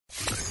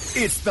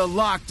It's the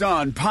Locked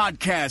On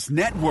Podcast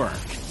Network,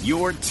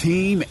 your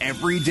team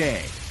every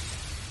day.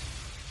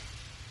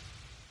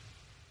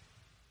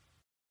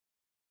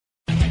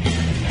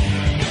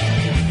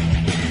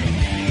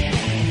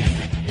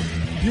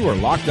 You are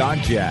Locked On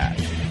Jazz,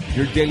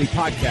 your daily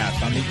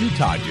podcast on the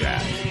Utah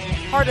Jazz.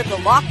 Part of the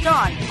Locked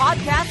On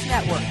Podcast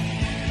Network,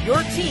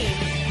 your team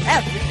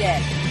every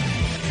day.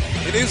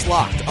 It is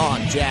Locked On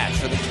Jazz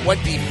for the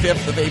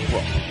 25th of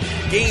April.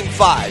 Game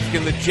 5,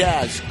 can the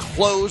Jazz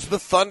close the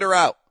Thunder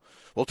out?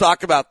 We'll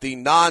talk about the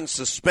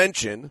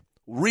non-suspension,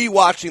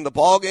 rewatching the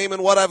ballgame,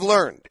 and what I've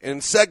learned. In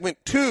segment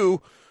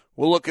 2,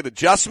 we'll look at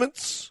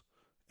adjustments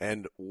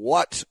and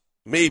what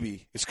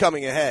maybe is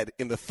coming ahead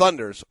in the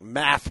Thunder's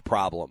math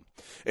problem.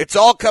 It's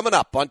all coming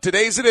up on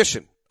today's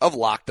edition of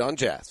Locked On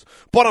Jazz.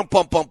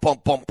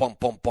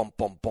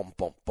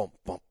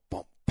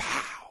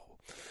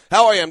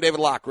 How are you? I'm David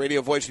Locke,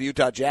 radio voice of the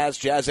Utah Jazz,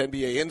 Jazz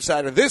NBA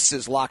insider. This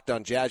is Locked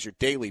On Jazz, your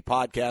daily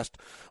podcast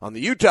on the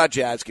Utah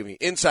Jazz, giving you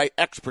insight,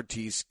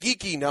 expertise,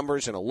 geeky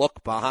numbers, and a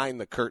look behind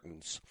the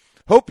curtains.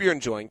 Hope you're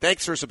enjoying.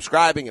 Thanks for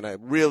subscribing, and I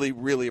really,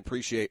 really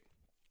appreciate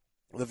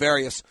the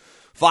various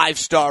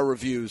 5-star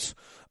reviews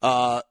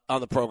on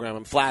the program.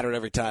 I'm flattered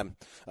every time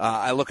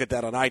I look at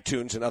that on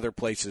iTunes and other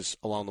places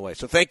along the way.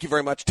 So thank you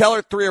very much. Tell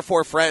her 3 or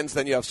 4 friends,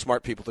 then you have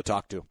smart people to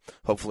talk to,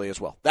 hopefully,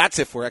 as well. That's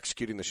if we're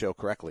executing the show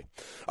correctly.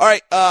 All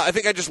right, I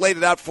think I just laid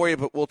it out for you,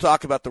 but we'll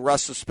talk about the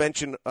Russ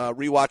suspension.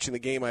 Rewatching the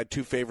game, I had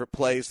 2 favorite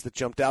plays that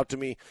jumped out to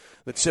me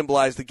that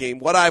symbolized the game.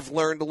 What I've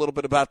learned a little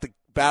bit about the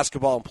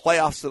basketball and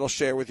playoffs that I'll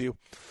share with you.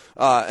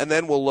 And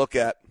then we'll look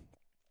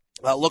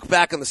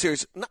back on the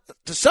series.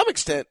 To some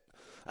extent,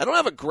 I don't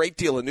have a great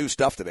deal of new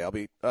stuff today.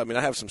 I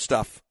have some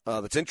stuff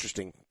that's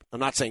interesting. I'm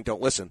not saying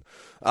don't listen,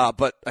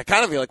 but I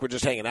kind of feel like we're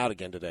just hanging out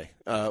again today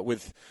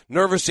with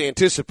nervous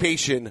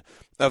anticipation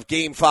of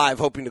Game 5,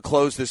 hoping to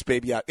close this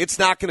baby out. It's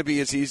not going to be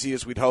as easy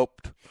as we'd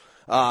hoped.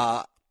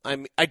 I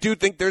do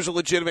think there's a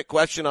legitimate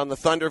question on the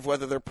Thunder of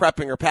whether they're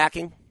prepping or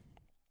packing.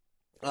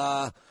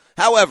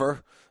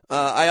 However,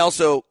 I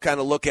also kind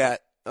of look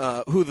at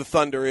who the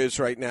Thunder is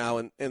right now,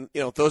 and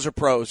those are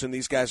pros, and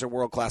these guys are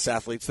world-class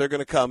athletes. They're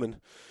going to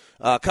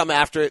come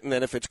after it, and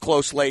then if it's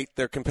close late,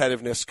 their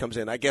competitiveness comes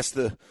in. I guess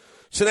the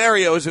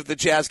scenario is if the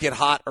Jazz get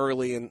hot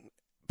early,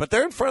 but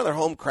they're in front of their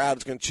home crowd,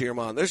 it's going to cheer them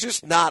on. There's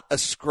just not a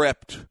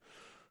script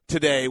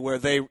today where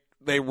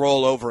they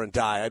roll over and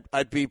die.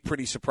 I'd be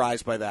pretty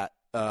surprised by that.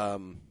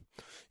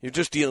 You're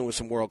just dealing with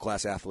some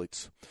world-class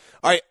athletes.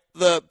 All right,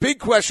 the big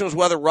question was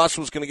whether Russ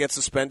was going to get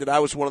suspended. I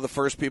was one of the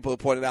first people who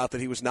pointed out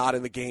that he was not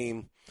in the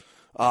game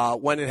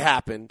when it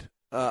happened.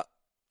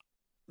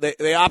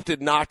 They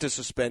opted not to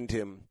suspend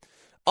him.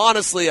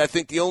 Honestly, I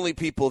think the only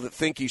people that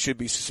think he should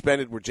be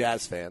suspended were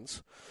Jazz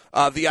fans.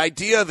 The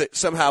idea that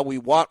somehow we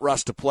want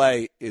Russ to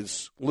play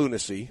is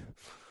lunacy.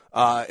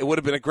 It would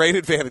have been a great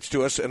advantage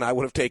to us, and I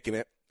would have taken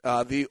it.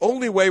 The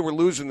only way we're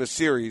losing this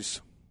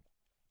series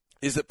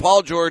is that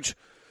Paul George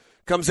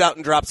comes out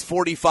and drops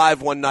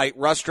 45 one night,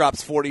 Russ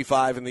drops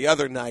 45 in the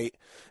other night,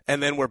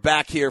 and then we're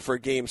back here for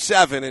Game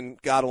 7,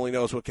 and God only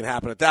knows what can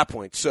happen at that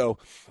point. So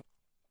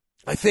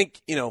I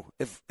think,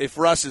 if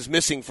Russ is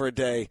missing for a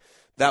day,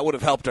 that would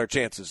have helped our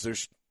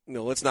chances.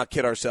 Let's not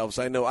kid ourselves.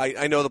 I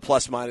know the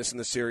plus minus in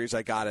the series.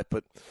 I got it,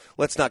 but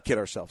let's not kid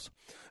ourselves.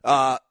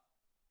 I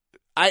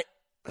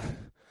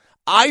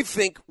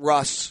think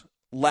Russ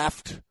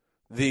left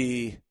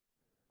the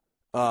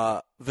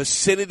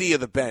vicinity of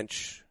the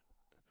bench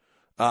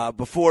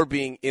before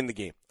being in the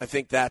game. I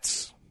think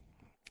that's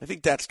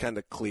kind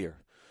of clear.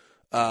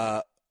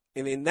 And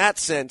in that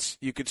sense,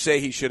 you could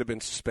say he should have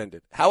been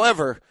suspended.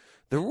 However,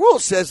 the rule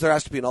says there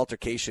has to be an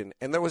altercation,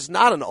 and there was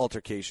not an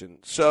altercation.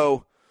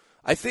 So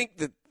I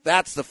think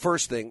that's the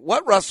first thing.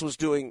 What Russ was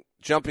doing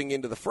jumping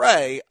into the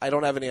fray, I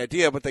don't have any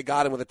idea, but they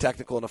got him with a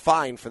technical and a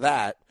fine for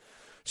that.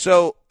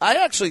 So I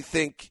actually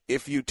think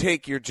if you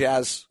take your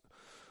Jazz,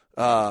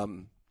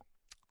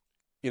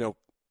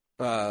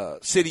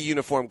 city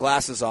uniform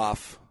glasses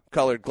off,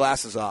 colored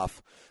glasses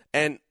off,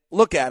 and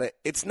look at it,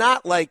 it's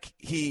not like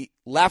he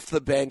left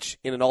the bench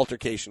in an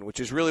altercation, which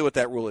is really what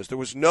that rule is. There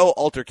was no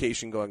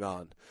altercation going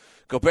on.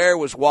 Gobert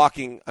was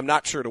walking, I'm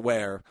not sure to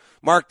where.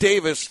 Mark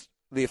Davis,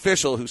 the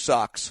official who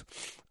sucks,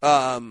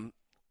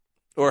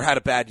 or had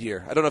a bad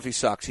year. I don't know if he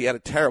sucks. He had a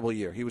terrible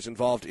year. He was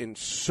involved in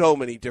so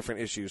many different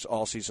issues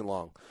all season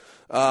long.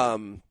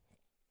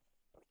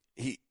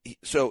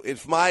 So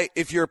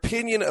if your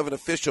opinion of an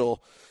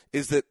official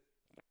is that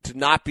to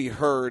not be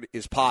heard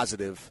is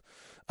positive,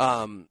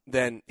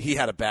 then he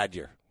had a bad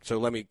year. So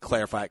let me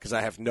clarify it because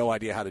I have no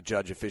idea how to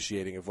judge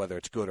officiating of whether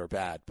it's good or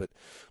bad. But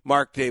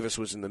Mark Davis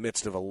was in the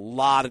midst of a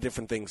lot of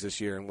different things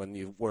this year, and when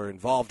you were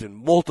involved in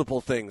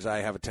multiple things, I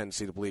have a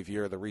tendency to believe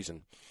you're the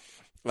reason.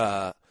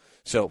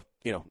 So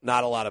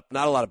not a lot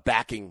of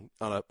backing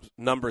on a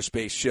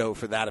numbers-based show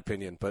for that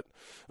opinion, but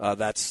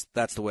that's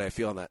the way I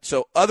feel on that.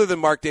 So other than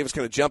Mark Davis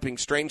kind of jumping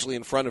strangely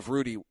in front of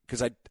Rudy,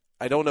 because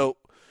I don't know,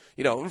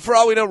 for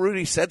all we know,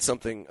 Rudy said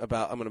something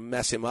about I'm going to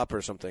mess him up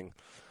or something.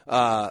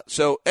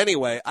 So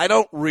anyway, I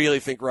don't really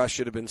think Russ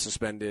should have been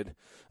suspended.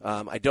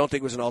 I don't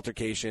think it was an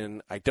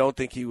altercation. I don't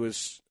think he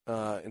was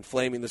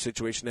inflaming the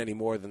situation any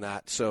more than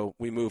that. So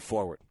we move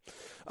forward.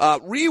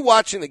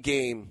 Rewatching the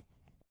game,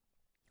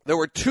 there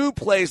were two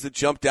plays that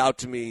jumped out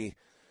to me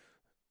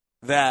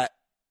that,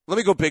 let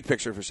me go big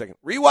picture for a second.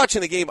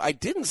 Rewatching the game, I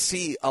didn't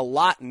see a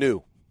lot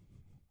new.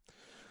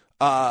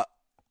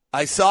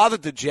 I saw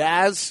that the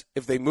Jazz,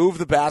 if they move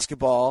the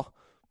basketball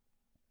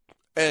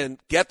and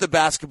get the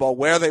basketball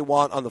where they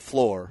want on the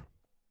floor,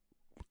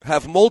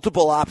 have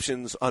multiple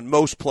options on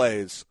most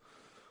plays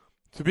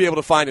to be able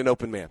to find an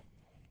open man.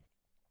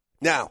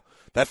 Now,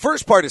 that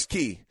first part is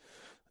key.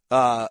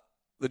 The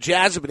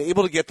Jazz have been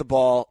able to get the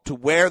ball to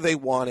where they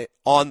want it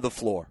on the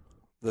floor.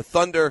 The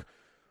Thunder's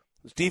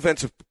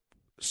defensive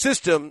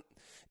system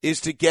is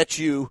to get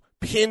you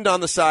pinned on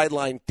the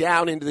sideline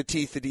down into the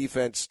teeth of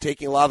defense,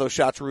 taking a lot of those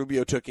shots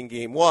Rubio took in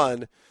game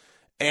one,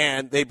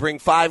 and they bring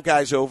five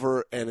guys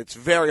over, and it's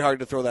very hard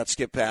to throw that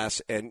skip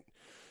pass, and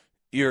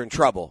you're in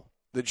trouble.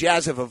 The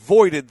Jazz have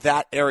avoided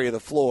that area of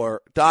the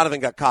floor. Donovan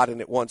got caught in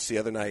it once the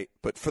other night,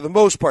 but for the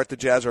most part, the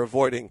Jazz are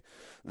avoiding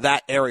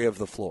that area of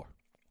the floor.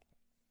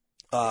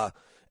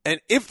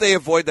 And if they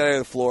avoid that area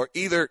of the floor,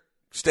 either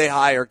stay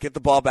higher, get the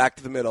ball back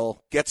to the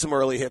middle, get some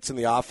early hits in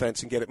the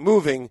offense, and get it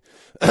moving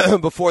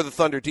before the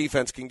Thunder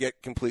defense can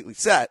get completely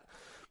set.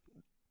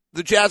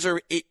 The Jazz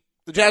are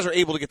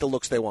able to get the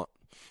looks they want.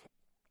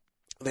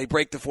 They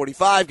break the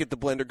 45, get the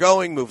blender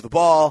going, move the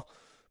ball.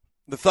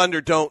 The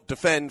Thunder don't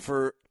defend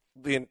for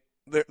they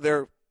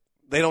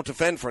don't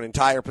defend for an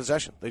entire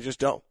possession. They just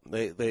don't.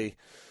 They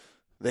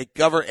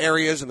cover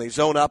areas and they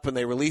zone up and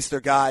they release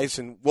their guys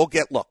and we'll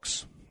get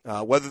looks.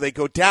 Whether they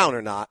go down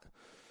or not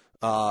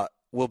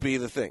will be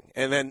the thing.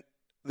 And then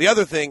the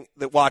other thing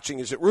that watching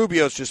is that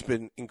Rubio's just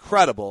been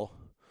incredible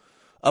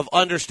of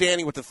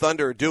understanding what the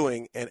Thunder are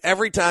doing. And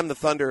every time the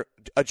Thunder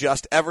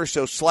adjust ever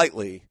so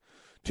slightly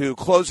to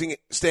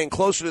staying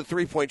closer to the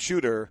three-point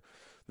shooter,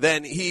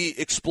 then he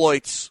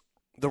exploits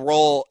the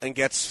roll and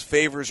gets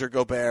Favors or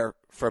Gobert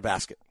for a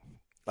basket.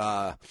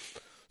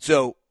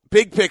 So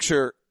big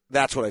picture,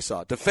 that's what I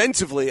saw.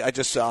 Defensively, I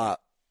just saw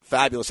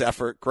fabulous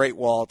effort, great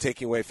wall,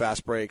 taking away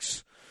fast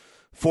breaks,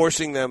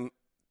 forcing them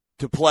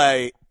to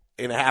play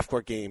in a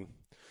half-court game,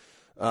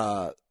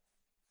 and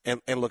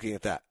looking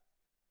at that.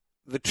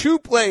 The two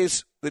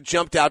plays that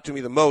jumped out to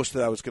me the most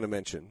that I was going to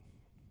mention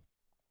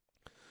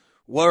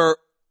were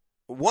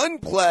one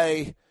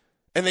play,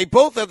 and they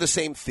both have the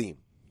same theme.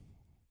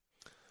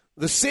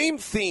 The same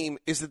theme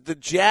is that the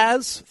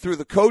Jazz, through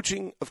the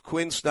coaching of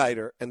Quinn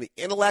Snyder and the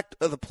intellect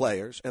of the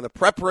players and the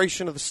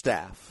preparation of the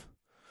staff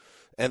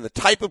and the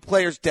type of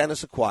players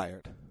Dennis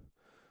acquired,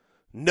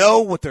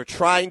 know what they're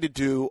trying to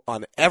do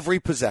on every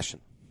possession.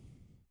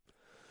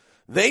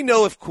 They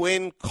know if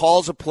Quinn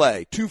calls a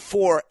play,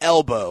 2-4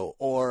 elbow,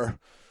 or,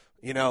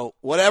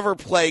 whatever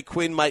play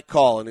Quinn might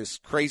call in his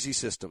crazy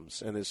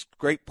systems and his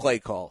great play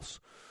calls,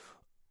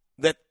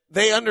 that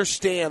they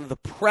understand the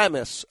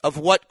premise of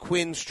what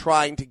Quinn's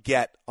trying to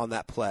get on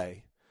that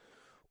play.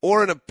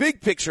 Or in a big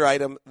picture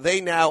item,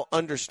 they now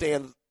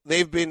understand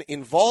they've been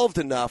involved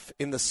enough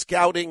in the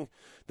scouting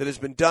that has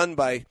been done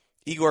by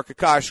Igor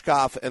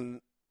Kokoshkov and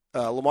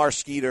Lamar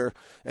Skeeter,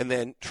 and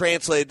then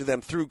translated to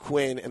them through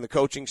Quinn and the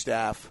coaching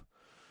staff.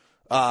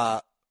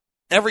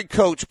 Every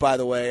coach, by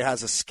the way,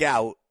 has a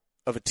scout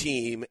of a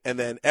team, and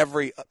then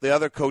the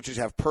other coaches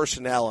have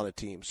personnel on a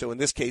team. So in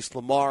this case,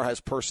 Lamar has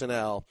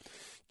personnel.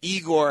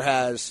 Igor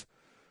has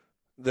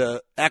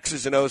the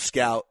X's and O's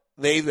scout.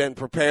 They then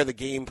prepare the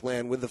game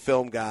plan with the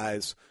film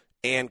guys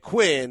and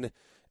Quinn,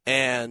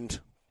 and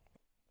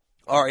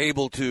are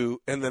able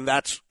to, and then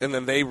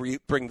they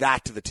bring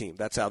that to the team.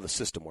 That's how the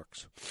system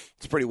works.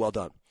 It's pretty well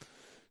done.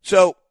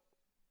 So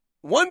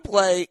one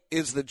play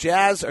is the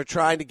Jazz are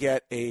trying to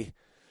get a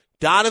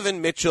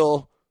Donovan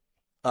Mitchell,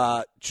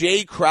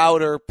 Jay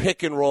Crowder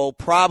pick and roll,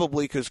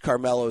 probably because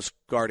Carmelo's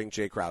guarding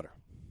Jay Crowder.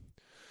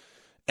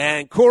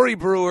 And Corey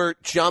Brewer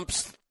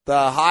jumps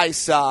the high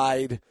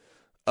side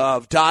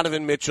of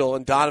Donovan Mitchell,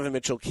 and Donovan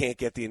Mitchell can't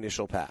get the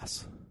initial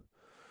pass.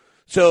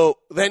 So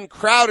then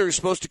Crowder is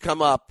supposed to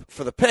come up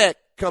for the pick,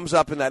 comes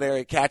up in that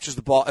area, catches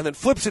the ball, and then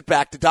flips it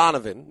back to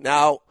Donovan.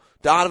 Now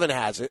Donovan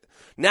has it.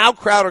 Now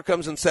Crowder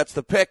comes and sets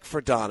the pick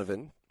for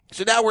Donovan.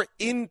 So now we're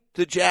in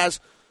the Jazz.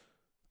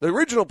 The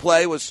original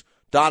play was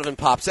Donovan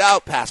pops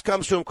out, pass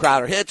comes to him,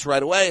 Crowder hits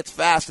right away. It's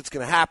fast. It's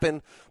going to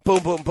happen.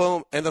 Boom, boom,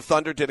 boom. And the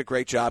Thunder did a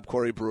great job.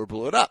 Corey Brewer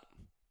blew it up.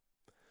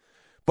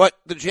 But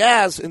the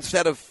Jazz,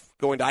 instead of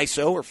going to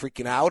ISO or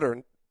freaking out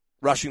or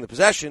rushing the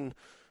possession,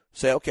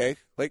 say, okay,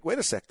 wait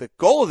a sec. The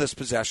goal of this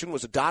possession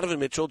was a Donovan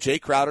Mitchell, Jay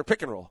Crowder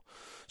pick and roll.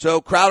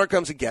 So Crowder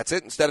comes and gets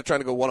it. Instead of trying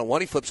to go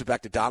one-on-one, he flips it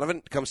back to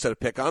Donovan. Comes to the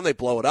pick on. They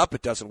blow it up.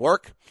 It doesn't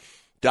work.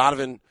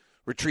 Donovan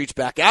retreats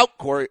back out.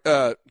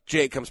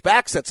 Jay comes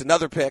back, sets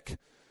another pick,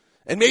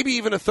 and maybe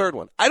even a third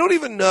one. I don't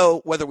even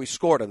know whether we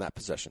scored on that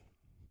possession.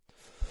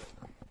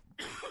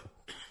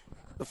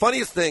 The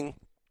funniest thing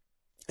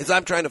is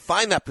I'm trying to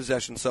find that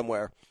possession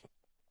somewhere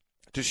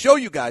to show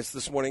you guys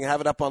this morning. I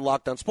have it up on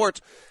Locked On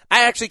Sports.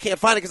 I actually can't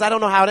find it because I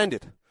don't know how it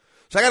ended.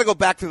 So I got to go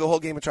back through the whole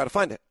game and try to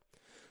find it.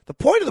 The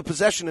point of the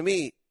possession to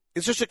me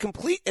is just a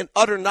complete and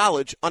utter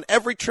knowledge on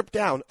every trip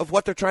down of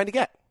what they're trying to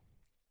get.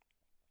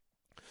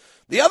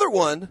 The other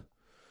one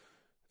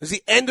is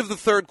the end of the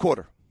third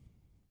quarter.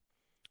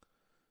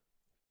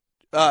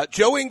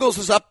 Joe Ingles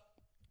is up,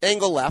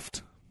 angle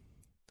left.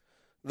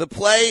 The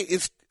play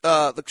is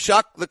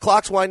the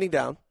clock's winding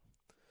down.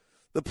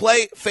 The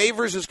play,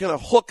 Favors is going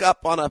to hook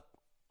up on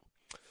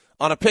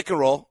a pick and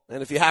roll,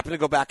 and if you happen to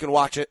go back and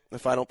watch it,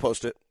 if I don't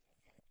post it,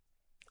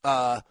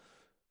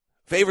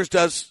 Favors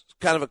does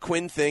kind of a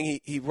Quinn thing.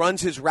 He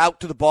runs his route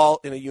to the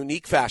ball in a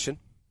unique fashion.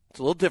 It's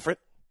a little different.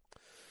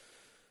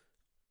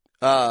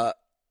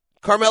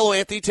 Carmelo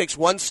Anthony takes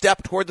one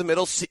step toward the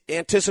middle,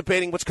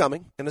 anticipating what's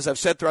coming. And as I've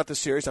said throughout the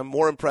series, I'm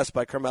more impressed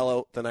by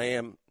Carmelo than I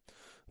am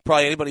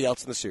probably anybody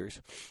else in the series.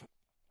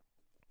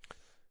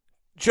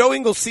 Joe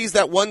Ingles sees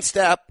that one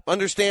step,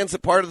 understands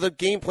that part of the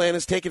game plan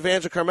is take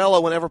advantage of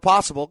Carmelo whenever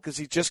possible because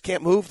he just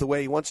can't move the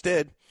way he once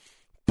did.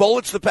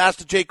 Bullets the pass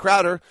to Jay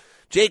Crowder.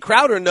 Jay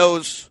Crowder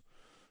knows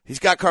he's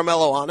got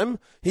Carmelo on him.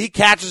 He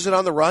catches it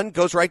on the run,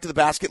 goes right to the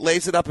basket,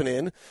 lays it up and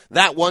in.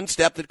 That one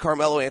step that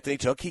Carmelo Anthony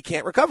took, he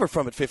can't recover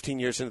from it 15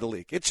 years into the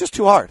league. It's just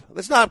too hard.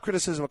 That's not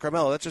criticism of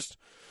Carmelo. That's just,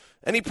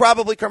 and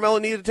Carmelo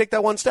needed to take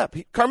that one step.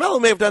 Carmelo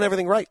may have done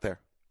everything right there.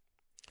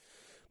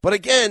 But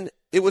again,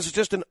 it was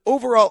just an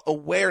overall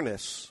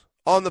awareness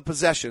on the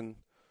possession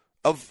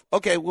of,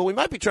 okay, well, we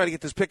might be trying to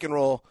get this pick and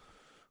roll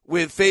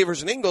with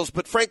Favors and Ingles,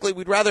 but frankly,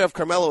 we'd rather have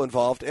Carmelo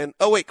involved. And,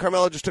 oh, wait,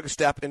 Carmelo just took a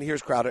step, and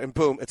here's Crowder, and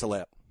boom, it's a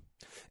layup.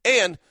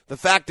 And the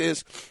fact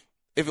is,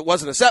 if it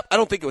wasn't a step, I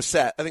don't think it was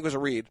set. I think it was a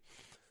read.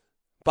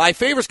 By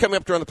Favors coming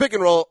up to run the pick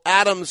and roll,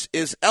 Adams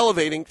is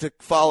elevating to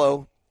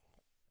follow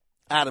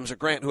Adams or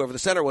Grant, whoever the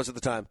center was at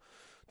the time,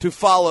 to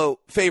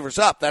follow Favors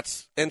up.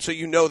 And so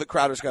you know that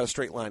Crowder's got a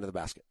straight line to the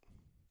basket.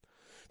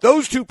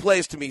 Those two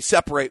plays, to me,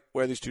 separate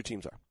where these two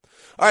teams are.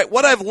 All right,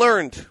 what I've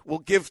learned we'll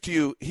give to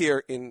you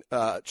here in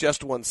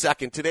just 1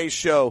 second. Today's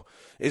show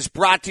is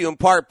brought to you in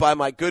part by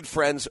my good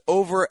friends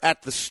over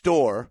at the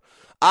store.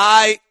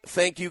 I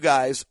thank you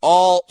guys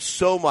all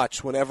so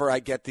much whenever I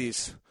get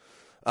these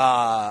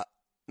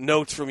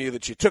notes from you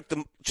that you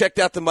checked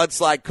out the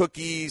mudslide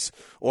cookies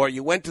or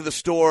you went to the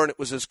store and it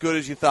was as good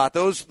as you thought.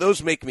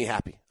 Those make me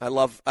happy. I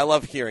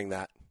love hearing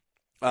that.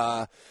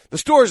 The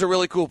store is a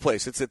really cool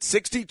place. It's at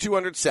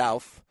 6200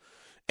 South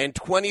and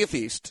 20th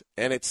East,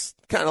 and it's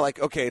kind of like,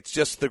 okay, it's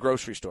just the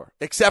grocery store,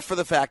 except for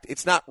the fact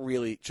it's not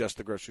really just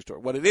the grocery store.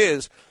 What it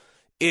is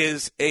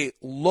a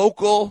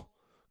local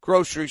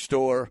grocery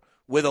store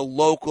with a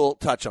local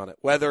touch on it,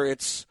 whether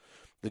it's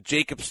the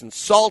Jacobson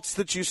salts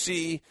that you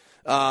see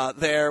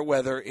there,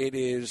 whether it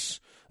is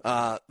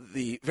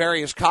the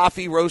various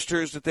coffee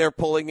roasters that they're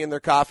pulling in their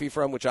coffee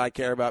from, which I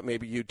care about,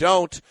 maybe you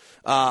don't,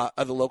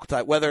 of the local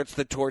type, whether it's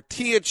the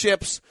tortilla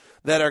chips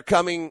that are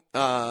coming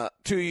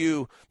to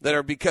you that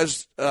are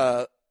because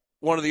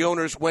one of the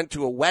owners went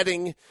to a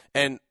wedding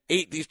and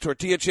ate these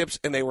tortilla chips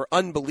and they were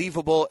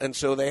unbelievable, and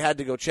so they had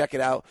to go check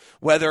it out.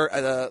 Whether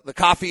the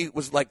coffee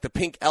was like the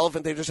pink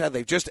elephant they just had.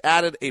 They've just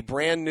added a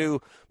brand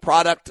new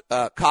product,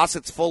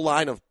 Cossett's full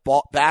line of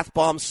bath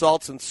bomb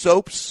salts and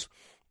soaps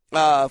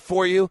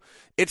for you.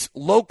 It's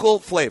local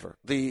flavor.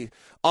 The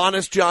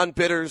Honest John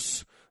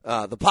Bitters,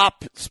 the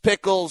Pop's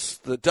Pickles,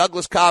 the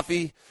Douglas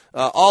Coffee,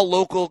 all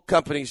local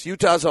companies,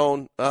 Utah's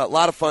own, a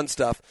lot of fun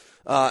stuff.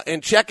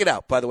 And check it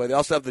out, by the way. They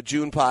also have the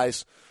June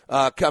pies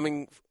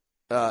coming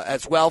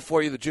as well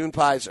for you. The June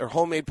pies are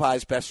homemade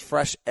pies, best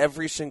fresh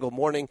every single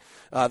morning.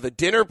 The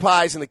dinner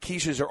pies and the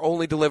quiches are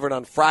only delivered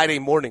on Friday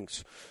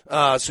mornings.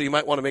 So you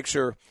might want to make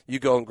sure you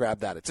go and grab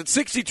that. It's at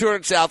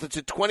 6200 South. It's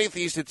at 20th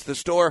East. It's the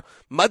store.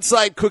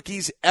 Mudslide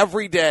cookies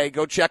every day.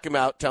 Go check them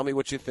out. Tell me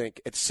what you think.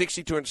 It's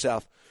 6200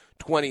 South,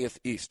 20th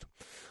East.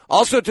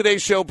 Also,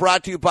 today's show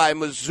brought to you by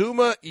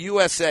Mazuma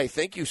USA.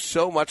 Thank you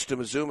so much to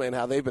Mazuma and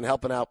how they've been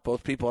helping out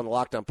both people on the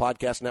Lockdown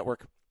Podcast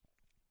Network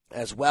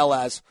as well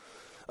as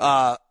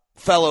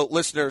fellow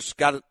listeners.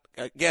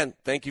 Again,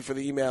 thank you for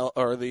the email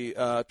or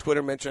the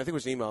Twitter mention. I think it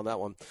was an email on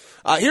that one.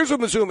 Here's what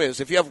Mazuma is.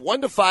 If you have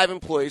 1 to 5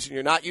 employees and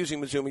you're not using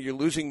Mazuma, you're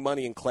losing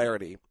money and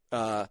clarity.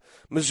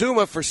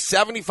 Mazuma for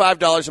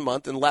 $75 a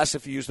month, unless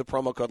if you use the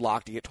promo code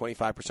LOCKED, you get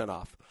 25%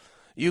 off.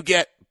 You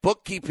get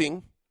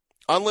bookkeeping,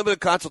 unlimited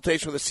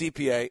consultation with a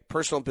CPA,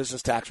 personal and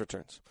business tax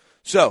returns.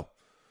 So,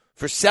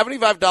 for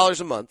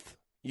 $75 a month,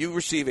 you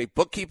receive a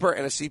bookkeeper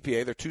and a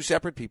CPA. They're two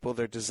separate people.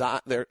 They're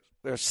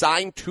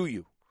assigned to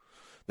you.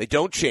 They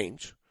don't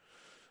change.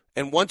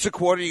 And once a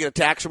quarter, you get a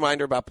tax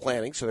reminder about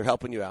planning, so they're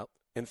helping you out.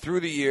 And through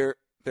the year,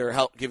 they're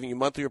giving you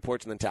monthly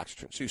reports and then tax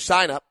returns. So you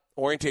sign up,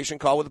 orientation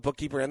call with the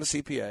bookkeeper and the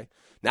CPA.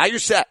 Now you're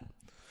set.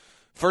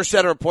 First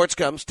set of reports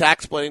comes.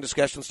 Tax planning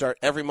discussions start.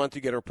 Every month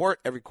you get a report.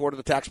 Every quarter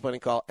the tax planning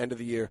call. End of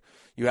the year,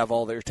 you have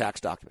all their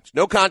tax documents.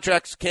 No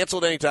contracts,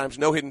 canceled any times,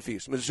 no hidden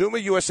fees.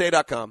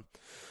 MazumaUSA.com.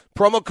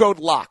 Promo code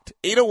LOCKED.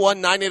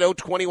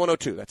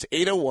 801-980-2102. That's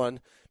 801-980-2102.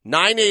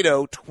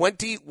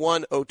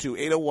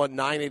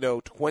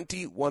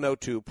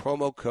 801-980-2102.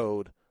 Promo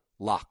code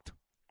LOCKED.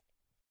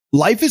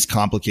 Life is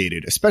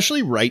complicated,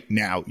 especially right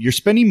now. You're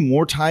spending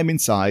more time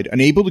inside,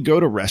 unable to go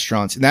to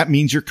restaurants, and that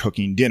means you're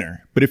cooking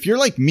dinner. But if you're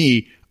like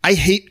me, I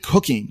hate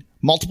cooking.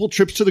 Multiple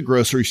trips to the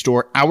grocery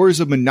store,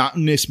 hours of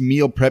monotonous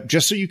meal prep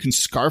just so you can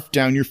scarf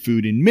down your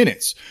food in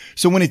minutes.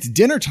 So when it's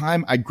dinner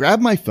time, I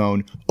grab my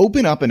phone,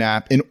 open up an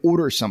app, and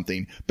order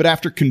something. But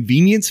after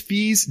convenience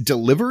fees,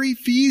 delivery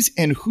fees,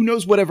 and who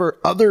knows whatever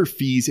other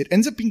fees, it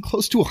ends up being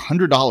close to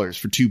 $100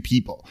 for 2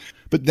 people.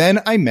 But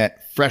then I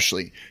met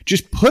Freshly.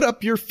 Just put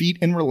up your feet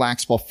and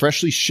relax while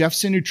Freshly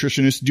chefs and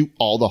nutritionists do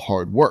all the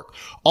hard work.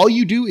 All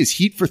you do is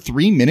heat for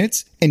 3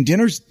 minutes and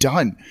dinner's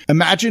done.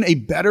 Imagine a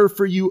better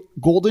for you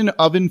golden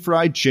oven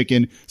fried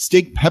chicken,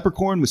 steak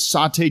peppercorn with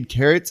sauteed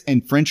carrots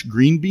and French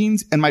green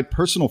beans, and my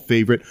personal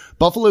favorite,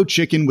 buffalo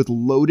chicken with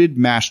loaded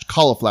mashed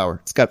cauliflower.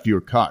 It's got fewer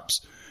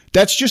carbs.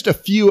 That's just a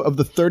few of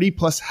the 30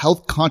 plus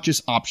health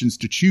conscious options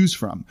to choose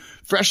from.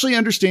 Freshly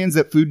understands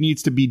that food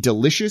needs to be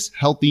delicious,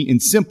 healthy,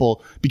 and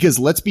simple because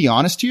let's be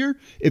honest here,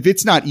 if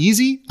it's not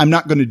easy, I'm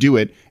not going to do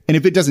it. And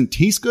if it doesn't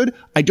taste good,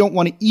 I don't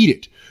want to eat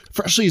it.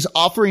 Freshly is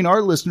offering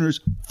our listeners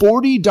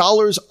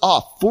 $40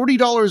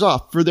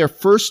 off for their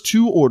first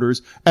 2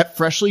 orders at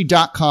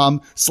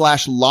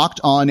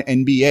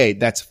freshly.com/lockedonnba.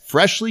 That's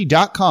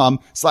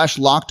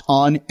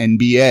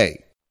freshly.com/lockedonnba.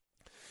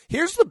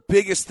 Here's the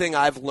biggest thing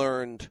I've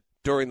learned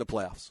during the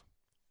playoffs.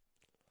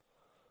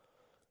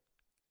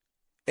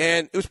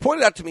 And it was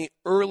pointed out to me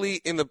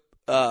early in the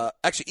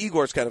actually,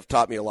 Igor's kind of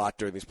taught me a lot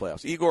during these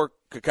playoffs. Igor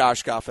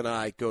Kakashkov and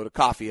I go to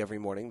coffee every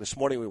morning. This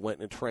morning we went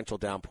in a torrential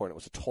downpour, and it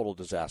was a total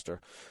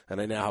disaster. And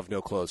I now have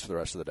no clothes for the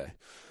rest of the day.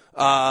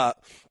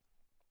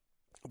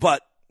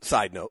 But,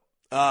 side note,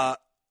 and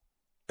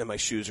my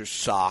shoes are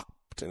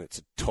socked, and it's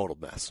a total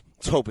mess.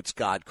 Let's hope it's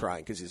God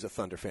crying because he's a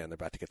Thunder fan. They're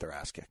about to get their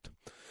ass kicked.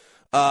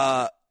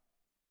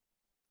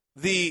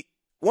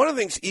 One of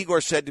the things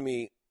Igor said to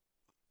me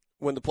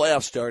when the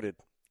playoffs started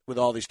with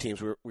all these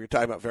teams, we were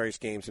talking about various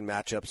games and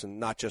matchups and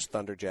not just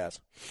Thunder Jazz.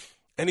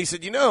 And he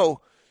said, you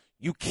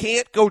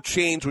can't go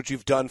change what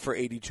you've done for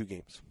 82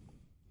 games.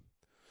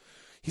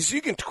 He said,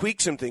 you can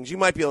tweak some things. You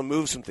might be able to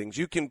move some things.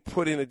 You can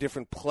put in a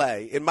different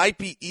play. It might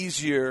be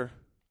easier.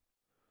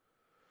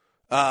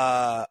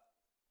 To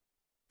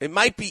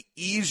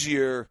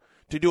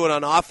do it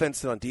on offense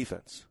than on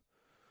defense.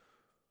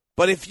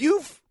 But if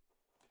you've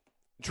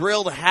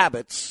drilled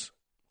habits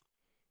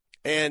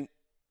and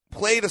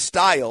played a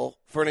style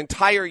for an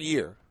entire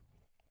year,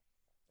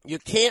 you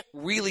can't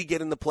really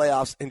get in the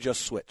playoffs and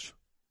just switch.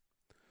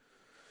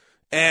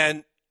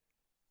 And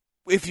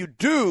if you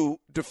do,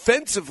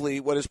 defensively,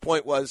 what his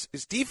point was,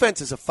 is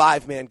defense is a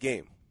 5-man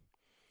game.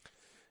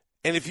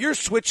 And if you're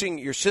switching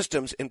your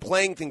systems and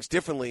playing things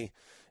differently,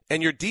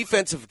 and your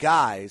defensive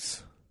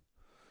guys,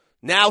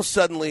 now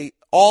suddenly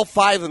all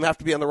 5 of them have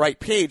to be on the right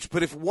page,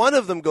 but if one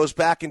of them goes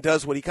back and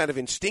does what he kind of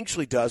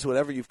instinctually does,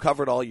 whatever you've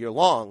covered all year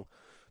long,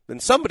 then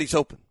somebody's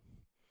open.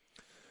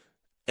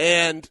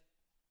 And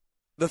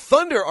the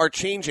Thunder are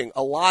changing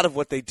a lot of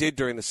what they did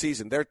during the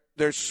season.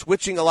 They're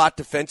switching a lot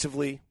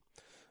defensively.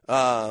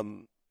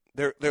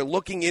 They're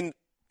looking in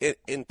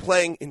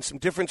playing in some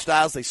different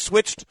styles. They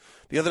switched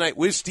the other night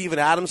with Steven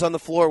Adams on the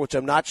floor, which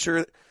I'm not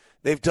sure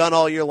they've done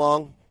all year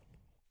long.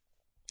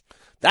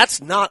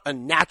 That's not a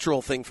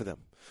natural thing for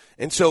them.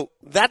 And so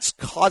that's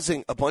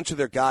causing a bunch of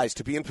their guys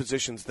to be in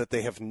positions that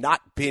they have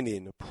not been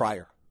in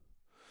prior.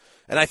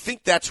 And I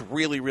think that's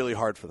really, really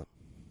hard for them.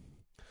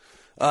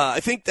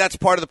 I think that's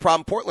part of the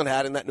problem Portland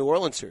had in that New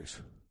Orleans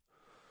series.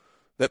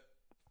 That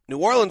New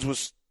Orleans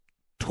was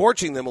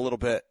torching them a little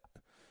bit.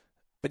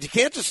 But you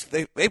can't just –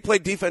 they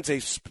played defense a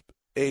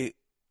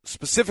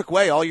specific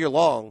way all year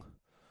long.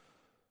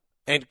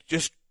 And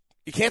just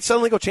 – you can't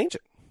suddenly go change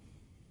it.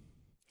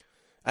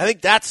 I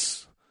think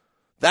that's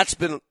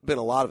been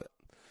a lot of it.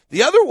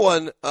 The other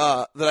one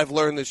that I've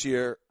learned this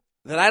year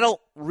that I don't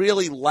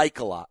really like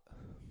a lot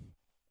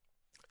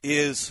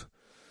is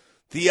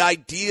the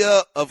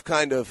idea of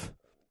kind of,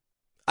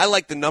 I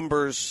like the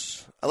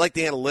numbers, I like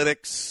the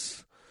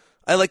analytics,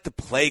 I like the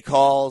play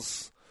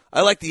calls,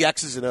 I like the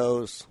X's and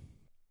O's.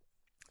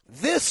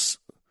 This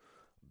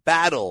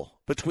battle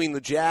between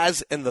the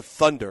Jazz and the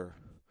Thunder,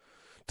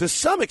 to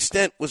some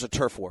extent, was a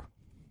turf war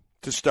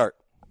to start.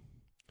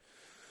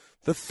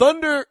 The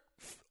Thunder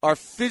are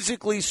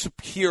physically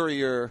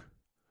superior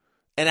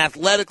and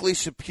athletically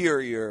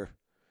superior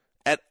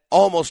at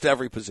almost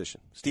every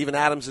position. Steven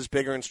Adams is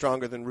bigger and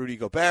stronger than Rudy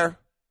Gobert.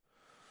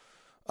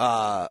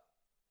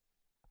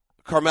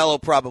 Carmelo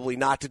probably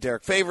not to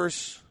Derek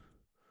Favors.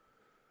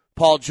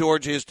 Paul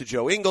George is to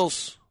Joe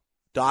Ingles.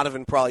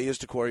 Donovan probably is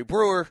to Corey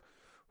Brewer.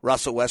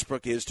 Russell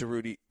Westbrook is to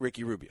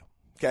Ricky Rubio.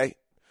 Okay?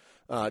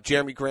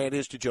 Jeremy Grant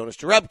is to Jonas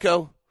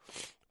Jerebko.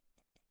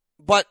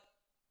 But,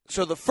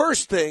 so the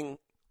first thing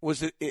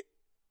was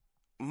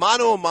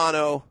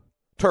mano-a-mano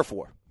turf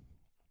war.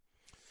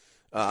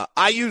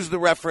 I used the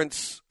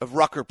reference of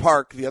Rucker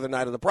Park the other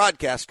night on the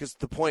broadcast because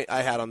the point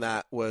I had on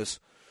that was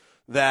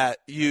that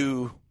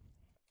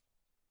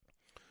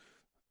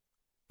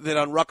that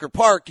on Rucker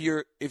Park,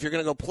 if you're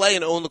going to go play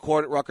and own the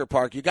court at Rucker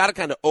Park, you got to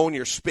kind of own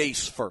your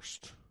space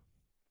first,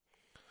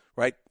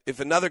 right? if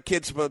another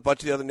kid from a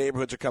bunch of the other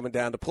neighborhoods are coming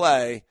down to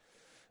play,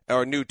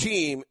 or a new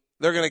team,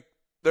 they're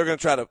gonna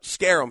try to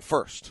scare them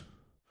first,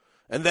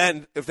 and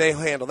then if they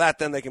handle that,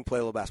 then they can play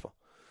a little basketball.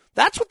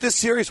 That's what this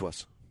series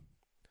was.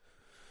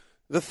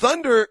 The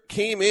Thunder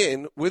came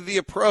in with the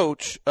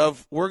approach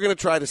of, we're going to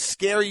try to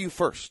scare you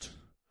first.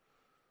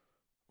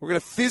 We're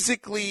going to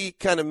physically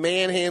kind of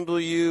manhandle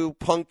you,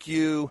 punk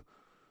you.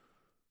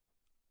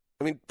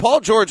 I mean,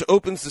 Paul George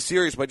opens the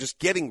series by just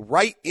getting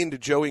right into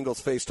Joe Ingles'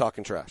 face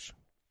talking trash.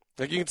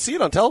 Like, you can see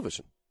it on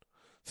television.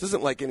 This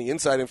isn't like any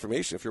inside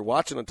information. If you're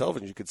watching on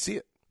television, you could see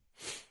it.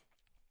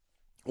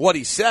 What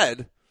he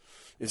said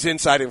is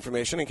inside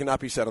information and cannot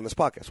be said on this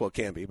podcast. Well, it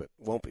can be, but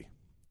won't be.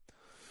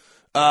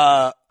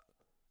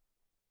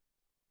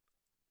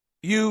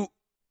 You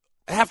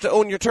have to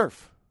own your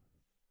turf.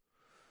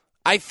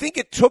 I think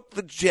it took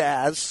the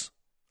Jazz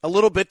a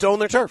little bit to own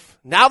their turf.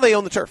 Now they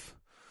own the turf.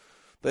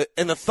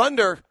 And the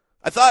Thunder,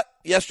 I thought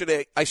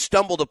yesterday I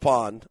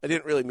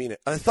didn't really mean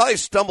it, I thought I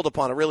stumbled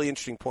upon a really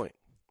interesting point.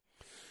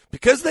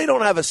 Because they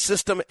don't have a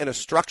system and a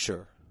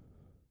structure,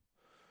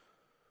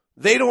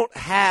 they don't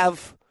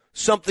have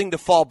something to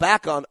fall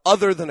back on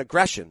other than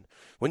aggression.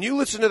 When you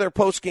listen to their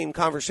post-game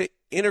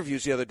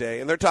interviews the other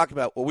day, and they're talking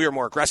about, well, we were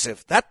more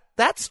aggressive,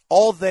 that's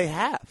all they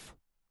have.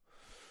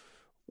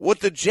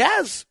 What the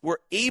Jazz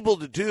were able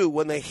to do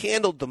when they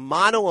handled the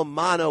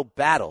mano-a-mano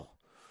battle,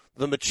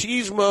 the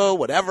machismo,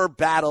 whatever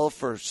battle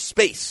for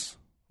space,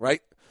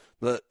 right?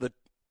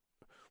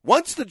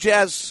 Once the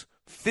Jazz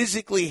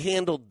physically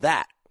handled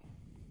that,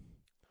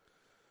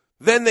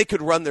 then they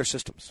could run their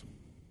systems.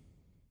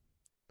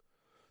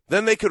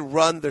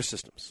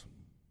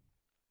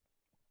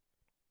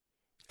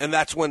 And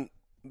that's when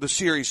the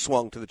series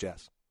swung to the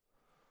Jazz.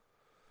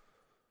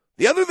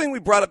 The other thing we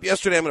brought up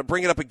yesterday, I'm going to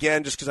bring it up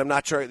again just because I'm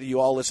not sure that you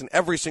all listen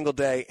every single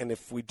day. And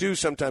if we do,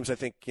 sometimes I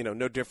think,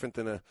 no different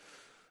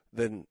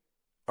than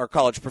our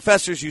college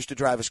professors used to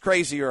drive us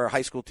crazy, or our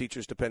high school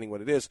teachers, depending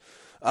what it is.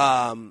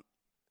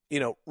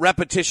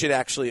 Repetition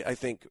actually, I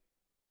think,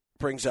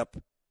 brings up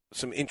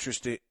some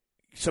interesting.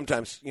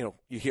 Sometimes, you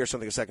hear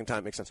something a second time,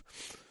 it makes sense.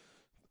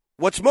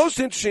 What's most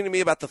interesting to me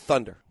about the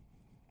Thunder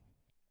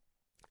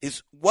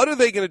is, what are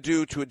they going to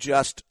do to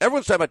adjust?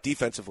 Everyone's talking about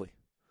defensively,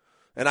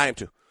 and I am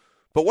too.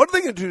 But what are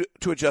they going to do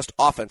to adjust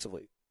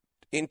offensively?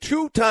 In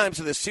 2 times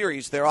of this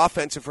series, their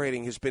offensive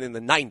rating has been in the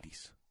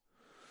 90s.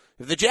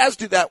 If the Jazz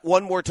do that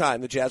one more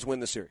time, the Jazz win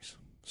the series.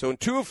 So in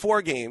 2 of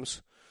 4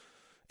 games,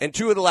 and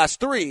 2 of the last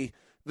 3,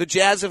 the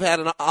Jazz have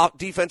had an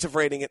defensive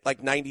rating at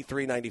like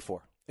 93,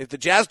 94. If the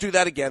Jazz do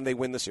that again, they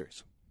win the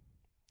series.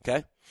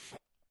 Okay?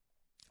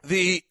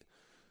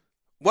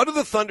 What do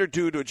the Thunder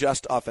do to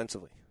adjust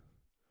offensively?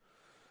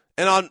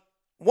 And on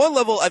one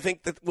level, I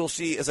think that we'll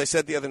see, as I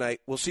said the other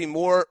night, we'll see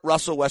more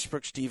Russell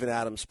Westbrook, Steven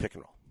Adams pick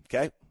and roll.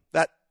 Okay?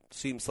 That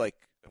seems like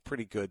a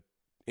pretty good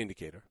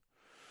indicator.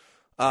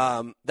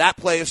 That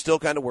play has still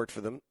kind of worked for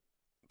them.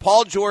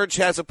 Paul George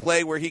has a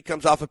play where he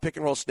comes off a pick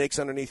and roll, snakes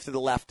underneath to the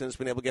left, and has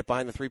been able to get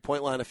behind the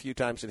three-point line a few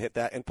times and hit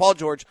that. And Paul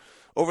George,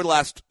 over the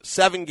last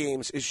 7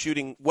 games, is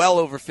shooting well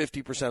over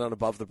 50% on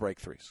above the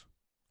break threes.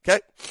 Okay?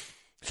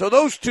 So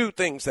those 2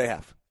 things they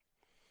have.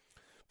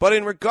 But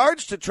in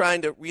regards to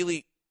trying to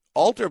really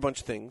alter a bunch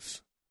of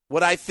things,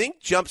 what I think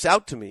jumps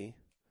out to me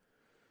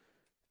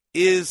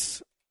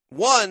is,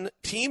 1,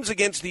 teams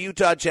against the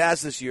Utah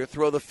Jazz this year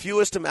throw the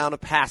fewest amount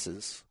of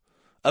passes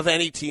of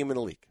any team in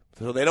the league.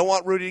 So they don't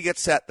want Rudy to get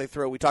set.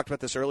 We talked about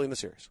this early in the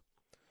series.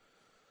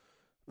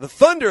 The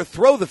Thunder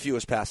throw the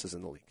fewest passes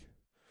in the league.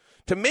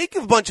 To make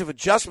a bunch of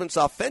adjustments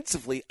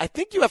offensively, I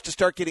think you have to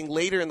start getting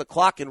later in the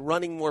clock and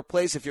running more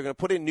plays if you're going to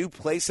put in new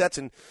play sets.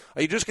 And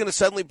are you just going to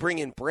suddenly bring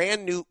in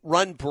brand new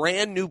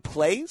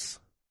plays?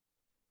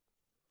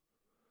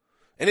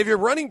 And if you're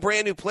running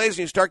brand new plays and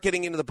you start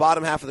getting into the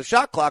bottom half of the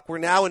shot clock, we're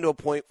now into a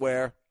point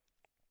where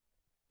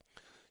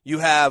you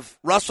have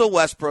Russell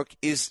Westbrook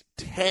is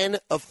 10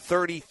 of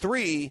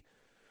 33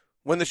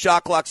 when the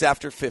shot clock's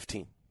after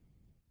 15.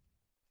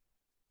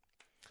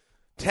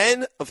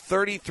 10 of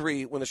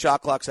 33 when the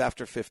shot clock's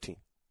after 15.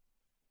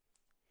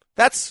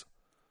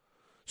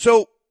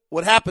 So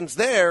what happens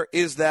there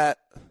is that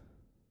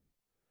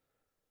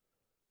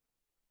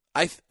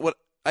what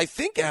I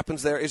think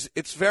happens there is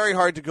it's very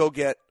hard to go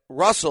get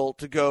Russell,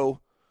 talking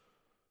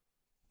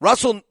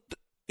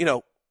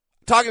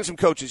to some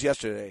coaches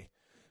yesterday,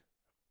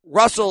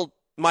 Russell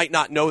might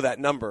not know that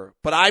number,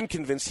 but I'm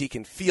convinced he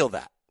can feel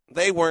that.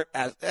 They weren't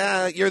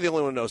you're the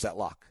only one who knows that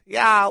lock.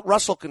 Yeah,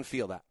 Russell can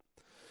feel that.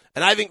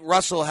 And I think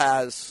Russell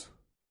has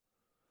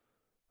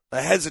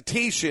a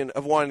hesitation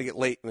of wanting to get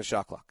late in the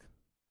shot clock.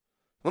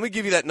 Let me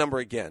give you that number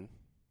again.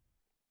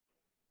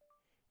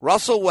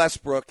 Russell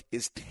Westbrook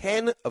is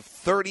 10 of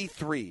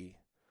 33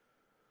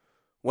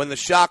 when the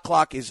shot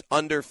clock is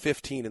under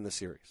 15 in the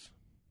series.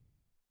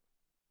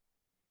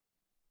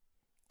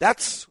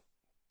 That's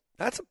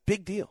a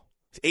big deal.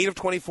 It's 8 of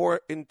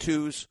 24 in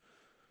twos,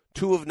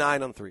 2 of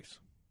 9 on threes.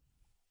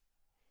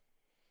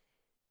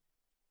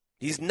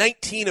 He's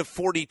 19 of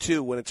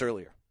 42 when it's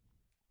earlier.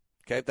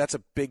 Okay, that's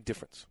a big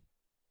difference.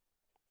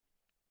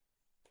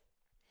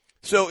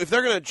 So if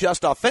they're going to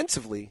adjust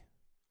offensively,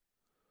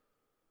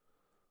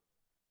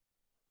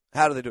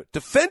 how do they do it?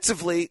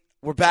 Defensively,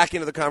 we're back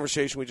into the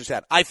conversation we just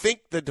had. I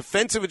think the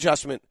defensive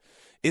adjustment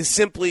is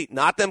simply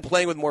not them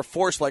playing with more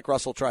force like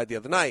Russell tried the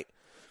other night,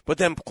 but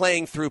them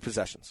playing through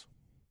possessions.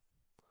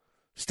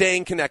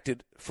 Staying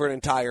connected for an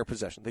entire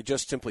possession. They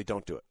just simply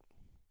don't do it.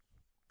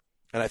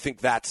 And I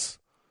think that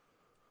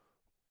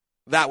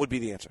would be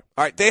the answer.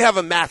 All right, they have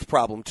a math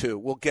problem, too.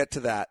 We'll get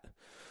to that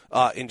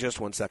in just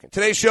 1 second.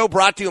 Today's show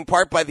brought to you in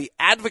part by the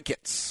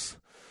Advocates.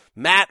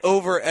 Matt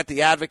over at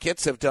the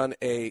Advocates have done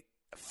a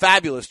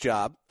fabulous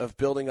job of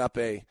building up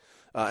and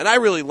I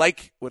really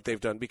like what they've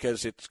done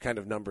because it's kind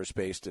of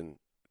numbers-based, and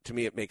to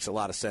me it makes a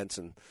lot of sense.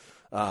 And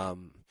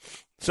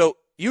so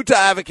Utah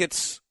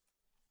Advocates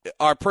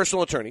are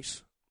personal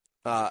attorneys,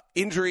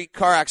 injury,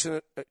 car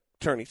accident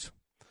attorneys,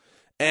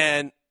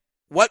 and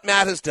what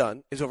Matt has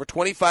done is over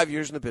 25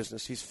 years in the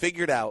business, he's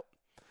figured out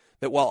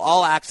that while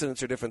all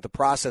accidents are different, the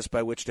process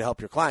by which to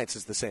help your clients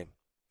is the same.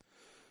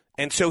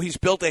 And so he's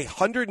built a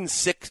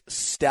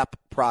 106-step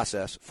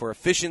process for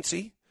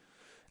efficiency,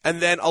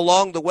 and then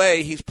along the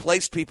way, he's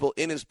placed people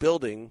in his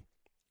building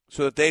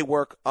so that they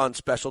work on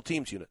special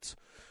teams units.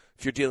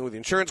 If you're dealing with the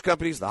insurance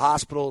companies, the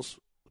hospitals,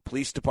 the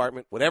police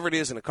department, whatever it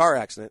is in a car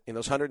accident, in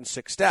those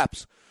 106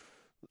 steps,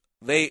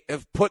 they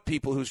have put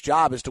people whose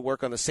job is to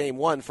work on the same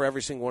one for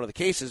every single one of the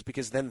cases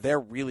because then they're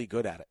really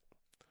good at it.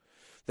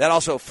 That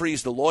also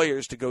frees the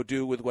lawyers to go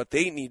do with what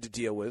they need to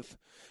deal with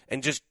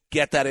and just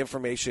get that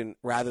information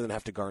rather than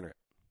have to garner it.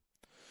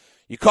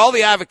 You call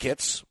the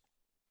Advocates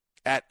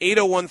at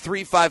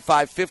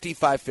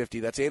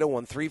 801-355-5550. That's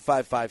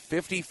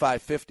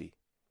 801-355-5550.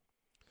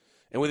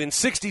 And within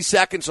 60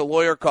 seconds, a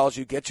lawyer calls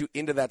you, gets you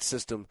into that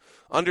system,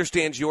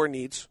 understands your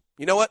needs.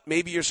 You know what?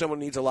 Maybe you're someone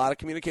who needs a lot of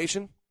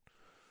communication,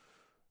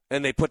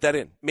 and they put that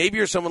in. Maybe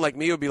you're someone like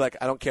me who would be like,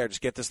 I don't care,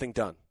 just get this thing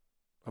done.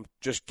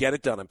 Just get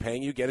it done. I'm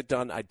paying you, get it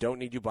done. I don't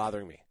need you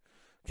bothering me.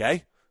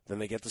 Okay? Then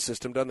they get the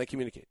system done, they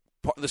communicate.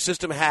 The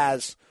system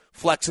has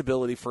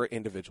flexibility for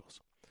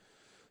individuals.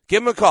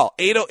 Give them a call,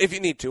 if you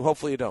need to.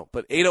 Hopefully you don't,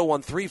 but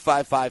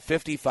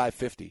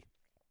 801-355-5550.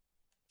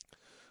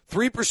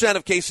 3%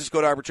 of cases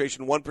go to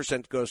arbitration,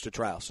 1% goes to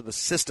trial. So the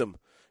system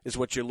is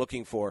what you're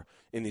looking for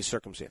in these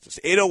circumstances.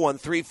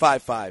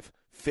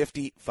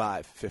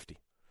 801-355-5550.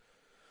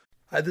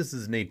 Hi, this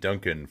is Nate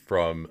Duncan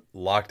from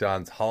Locked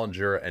On's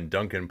Hollinger and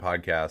Duncan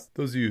podcast.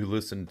 Those of you who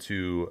listen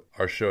to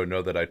our show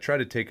know that I try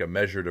to take a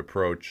measured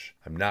approach.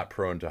 I'm not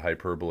prone to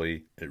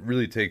hyperbole. It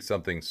really takes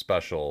something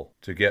special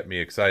to get me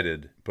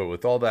excited. But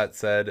with all that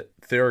said,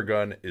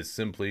 Theragun is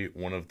simply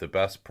one of the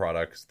best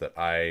products that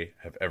I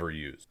have ever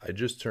used. I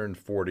just turned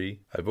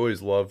 40. I've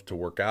always loved to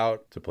work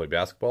out, to play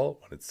basketball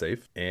when it's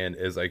safe. And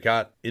as I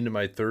got into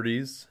my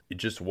 30s, it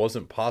just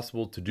wasn't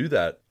possible to do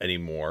that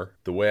anymore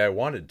the way I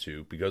wanted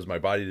to because my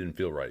body didn't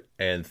feel right.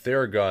 And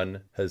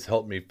Theragun has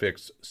helped me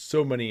fix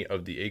so many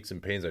of the aches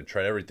and pains. I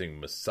tried everything,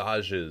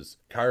 massages,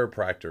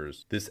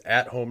 chiropractors. This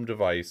at-home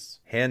device,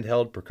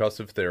 handheld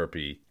percussive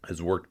therapy,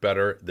 has worked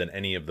better than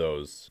any of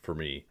those for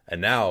me. And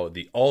now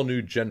the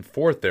all-new Gen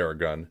 4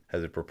 Theragun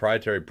has a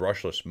proprietary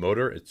brushless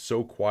motor. It's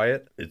so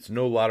quiet. It's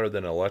no louder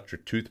than an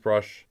electric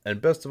toothbrush.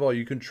 And best of all,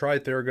 you can try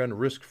Theragun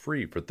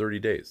risk-free for 30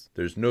 days.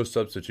 There's no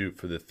substitute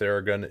for the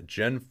Theragun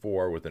Gen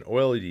 4 with an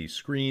OLED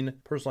screen,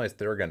 personalized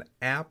Theragun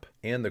app,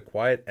 and the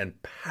quiet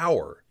and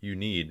power you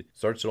need.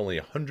 Starts at only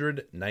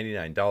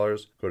 $199.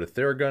 Go to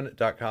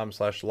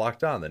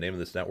Theragun.com/lockedon, the name of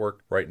this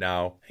network, right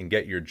now, and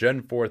get your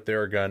Gen 4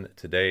 Theragun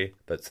today.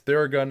 That's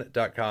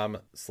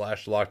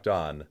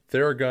Theragun.com/lockedon.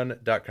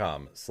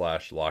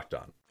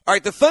 Theragun.com/lockedon. All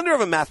right, the Thunder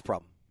have a math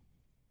problem.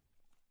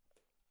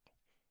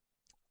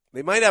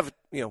 They might have,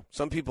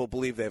 some people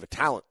believe they have a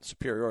talent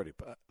superiority,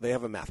 but they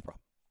have a math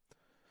problem.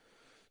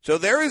 So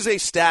there is a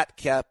stat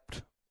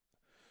kept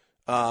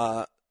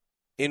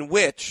in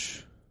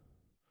which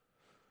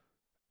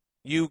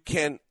you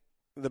can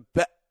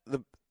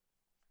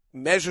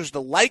measures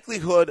the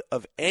likelihood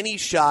of any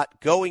shot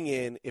going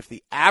in if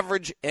the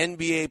average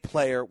NBA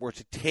player were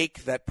to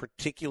take that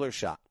particular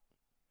shot.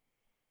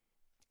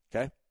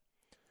 Okay?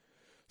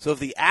 So if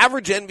the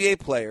average NBA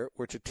player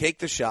were to take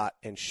the shot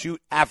and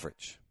shoot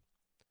average,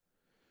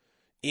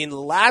 in the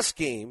last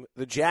game,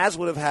 the Jazz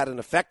would have had an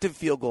effective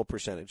field goal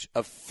percentage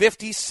of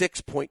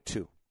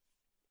 56.2.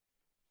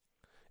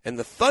 And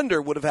the Thunder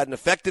would have had an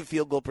effective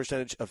field goal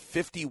percentage of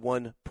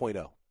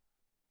 51.0.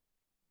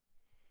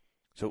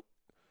 So,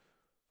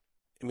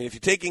 if you're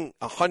taking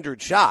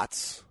 100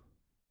 shots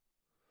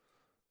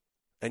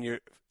and your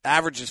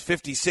average is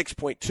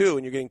 56.2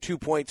 and you're getting 2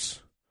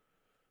 points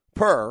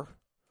per,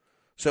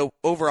 so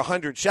over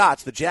 100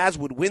 shots, the Jazz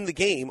would win the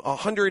game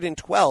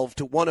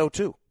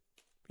 112-102.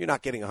 You're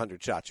not getting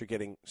 100 shots. You're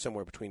getting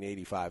somewhere between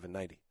 85 and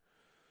 90.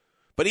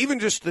 But even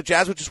just the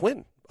Jazz would just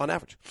win on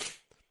average.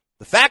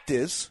 The fact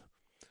is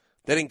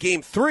that in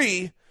Game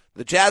 3,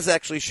 the Jazz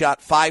actually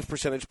shot 5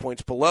 percentage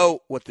points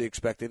below what they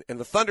expected, and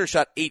the Thunder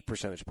shot 8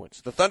 percentage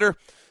points. The Thunder,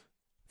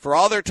 for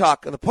all their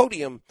talk on the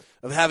podium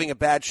of having a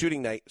bad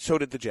shooting night, so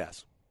did the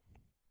Jazz.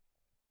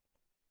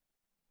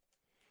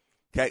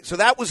 Okay, so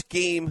that was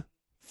Game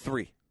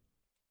 3.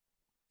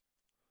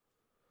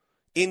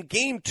 In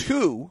Game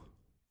 2,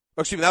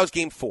 that was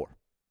Game 4.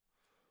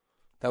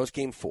 That was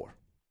Game 4.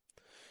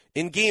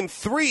 In Game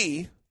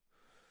 3,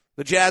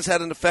 the Jazz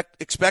had an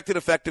expected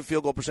effective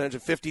field goal percentage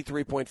of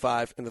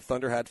 53.5, and the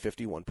Thunder had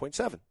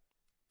 51.7.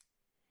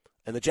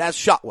 And the Jazz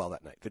shot well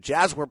that night. The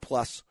Jazz were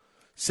plus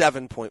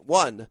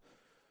 7.1,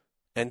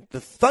 and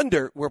the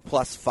Thunder were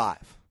plus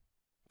 5.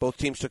 Both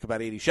teams took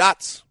about 80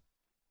 shots.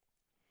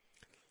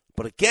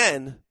 But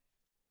again,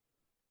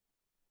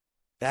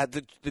 they had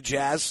the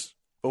Jazz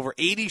over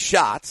 80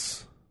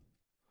 shots,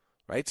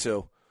 right?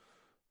 So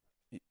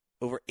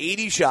over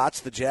 80 shots,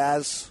 the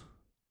Jazz,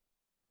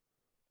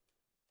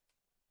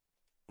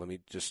 let me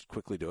just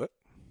quickly do it,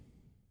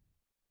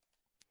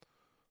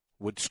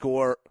 would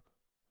score,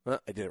 I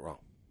did it wrong.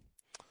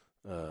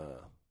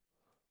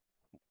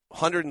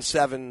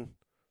 107,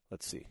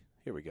 let's see,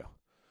 here we go.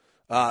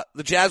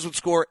 The Jazz would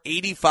score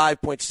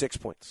 85.6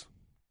 points.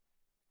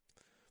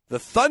 The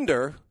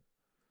Thunder,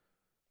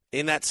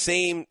 in that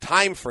same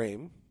time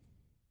frame,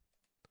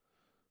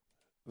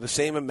 the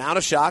same amount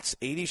of shots,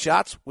 80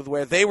 shots, with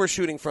where they were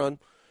shooting from,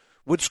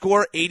 would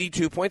score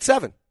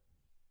 82.7.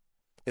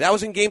 That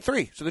was in Game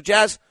 3. So the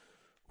Jazz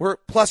were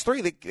plus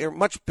 3. They're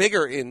much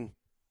bigger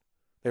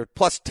they're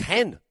plus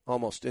 10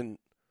 almost in.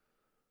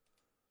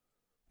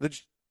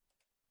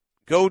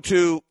 Go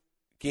to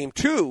Game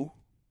 2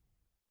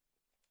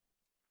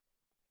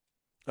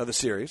 of the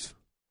series.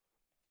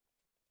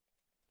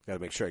 Got to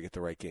make sure I get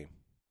the right game.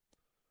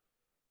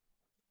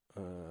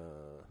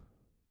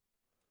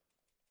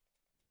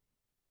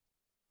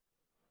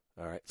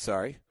 All right,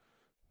 sorry.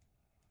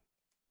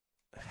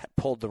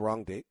 Pulled the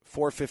wrong date.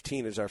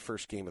 4/15 is our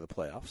first game of the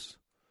playoffs.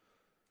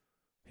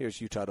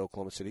 Here's Utah to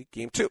Oklahoma City.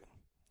 Game 2,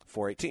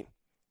 4/18.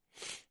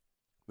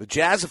 The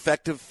Jazz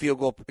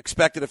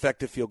expected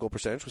effective field goal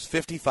percentage was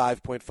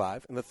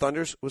 55.5, and the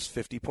Thunder's was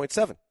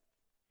 50.7.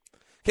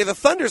 Okay, the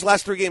Thunder's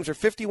last 3 games are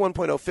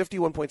 51.0,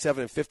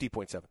 51.7, and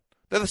 50.7.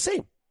 They're the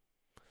same.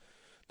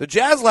 The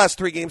Jazz last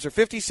 3 games are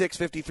 56,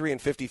 53,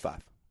 and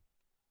 55.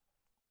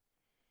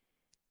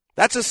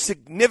 That's a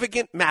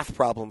significant math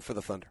problem for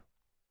the Thunder.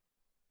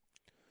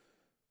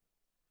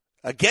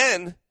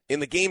 Again, in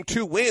the Game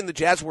 2 win, the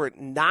Jazz were at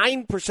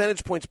 9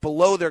 percentage points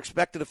below their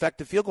expected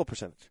effective field goal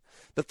percentage.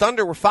 The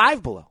Thunder were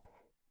 5 below.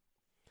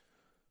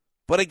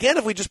 But again,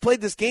 if we just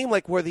played this game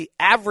like where the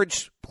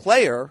average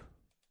player,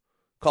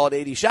 call it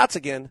 80 shots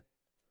again,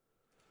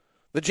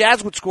 the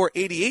Jazz would score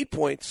 88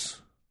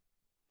 points.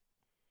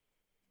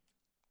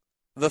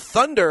 The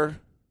Thunder,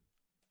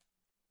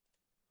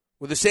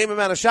 with the same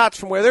amount of shots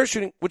from where they're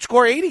shooting, would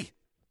score 80.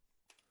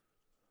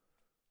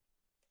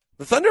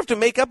 The Thunder have to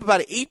make up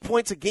about 8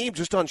 points a game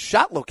just on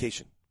shot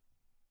location,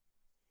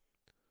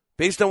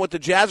 based on what the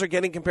Jazz are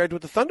getting compared to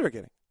what the Thunder are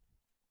getting.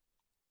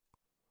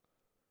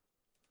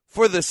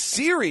 For the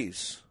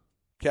series,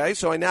 okay,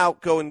 so I now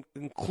go and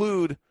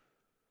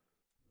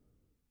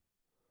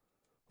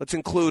let's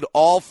include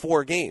all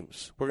 4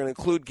 games. We're going to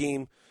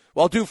include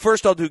I'll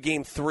do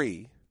Game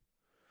 3,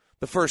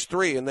 the first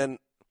 3, and then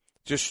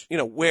just,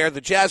 where the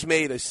Jazz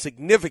made a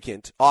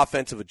significant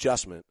offensive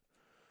adjustment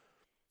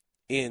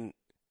in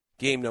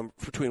game number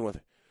between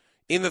one.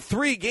 In the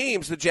 3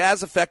 games, the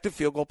Jazz expected effective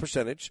field goal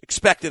percentage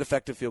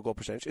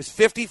is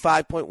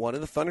 55.1,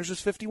 and the Thunder's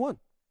is 51.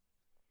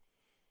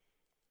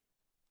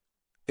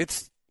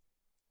 That's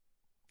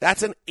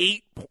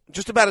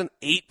just about an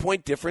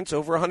 8-point difference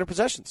over 100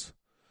 possessions.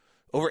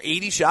 Over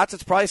 80 shots,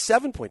 it's probably a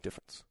 7-point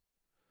difference.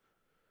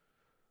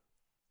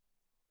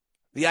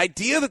 The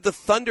idea that the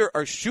Thunder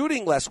are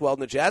shooting less well than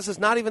the Jazz is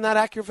not even that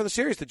accurate for the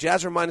series. The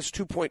Jazz are minus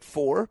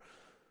 2.4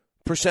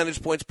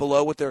 percentage points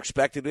below what their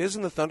expected is,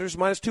 and the Thunder's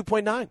minus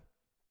 2.9.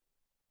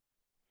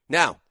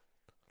 Now,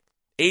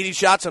 80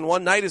 shots on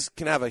one night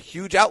can have a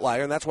huge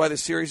outlier, and that's why the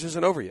series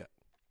isn't over yet.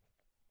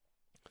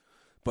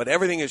 But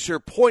everything is sure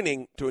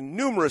pointing to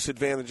numerous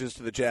advantages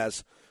to the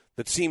Jazz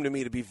that seem to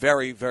me to be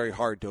very, very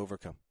hard to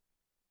overcome.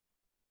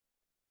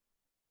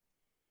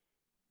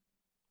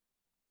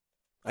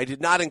 I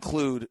did not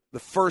include the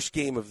first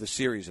game of the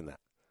series in that.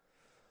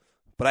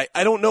 But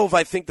I don't know if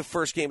I think the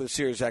first game of the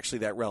series is actually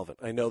that relevant.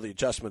 I know the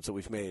adjustments that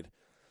we've made.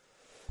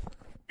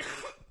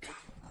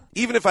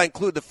 Even if I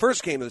include the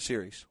first game of the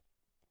series,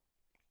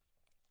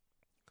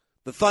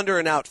 the Thunder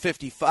are now at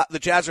 55. The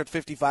Jazz are at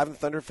 55, and the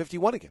Thunder at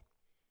 51 again.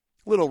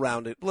 A little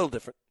rounded, a little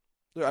different.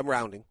 I'm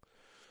rounding.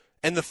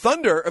 And the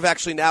Thunder have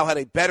actually now had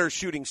a better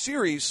shooting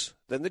series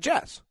than the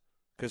Jazz,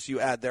 because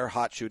you add their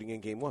hot shooting in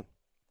Game 1.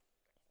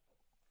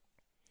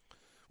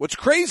 What's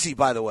crazy,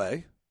 by the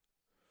way,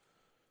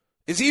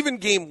 is even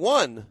Game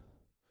 1,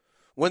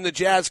 when the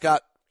Jazz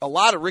got a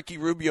lot of Ricky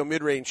Rubio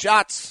mid-range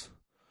shots,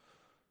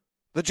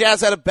 the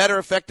Jazz had a better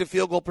effective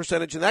field goal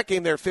percentage in that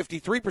game. They're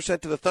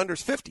 53% to the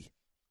Thunder's 50.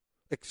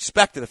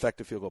 Expected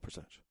effective field goal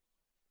percentage.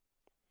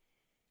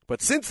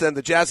 But since then,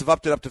 the Jazz have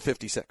upped it up to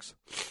 56.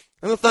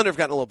 And the Thunder have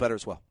gotten a little better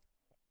as well.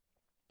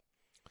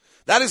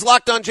 That is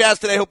Locked On Jazz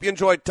today. Hope you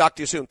enjoyed. Talk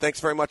to you soon. Thanks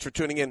very much for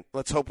tuning in.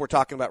 Let's hope we're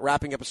talking about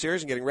wrapping up a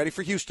series and getting ready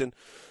for Houston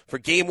for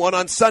Game 1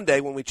 on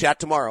Sunday when we chat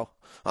tomorrow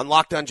on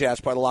Locked On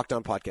Jazz, part of the Locked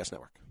On Podcast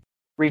Network.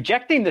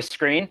 Rejecting the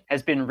Screen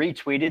has been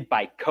retweeted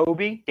by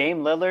Kobe,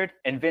 Dame Lillard,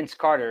 and Vince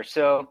Carter,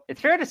 so it's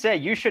fair to say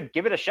you should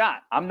give it a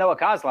shot. I'm Noah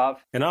Kozlov.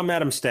 And I'm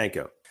Adam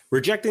Stanko.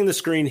 Rejecting the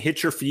Screen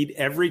hits your feed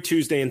every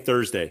Tuesday and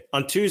Thursday.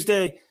 On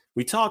Tuesday,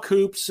 we talk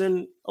hoops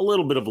and a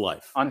little bit of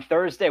life. On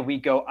Thursday, we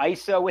go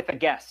ISO with a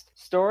guest.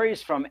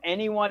 Stories from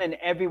anyone and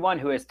everyone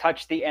who has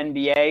touched the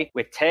NBA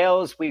with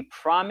tales we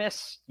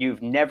promise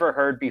you've never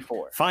heard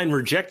before. Find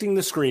Rejecting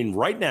the Screen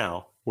right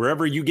now,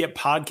 wherever you get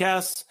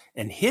podcasts,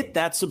 and hit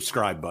that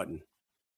subscribe button.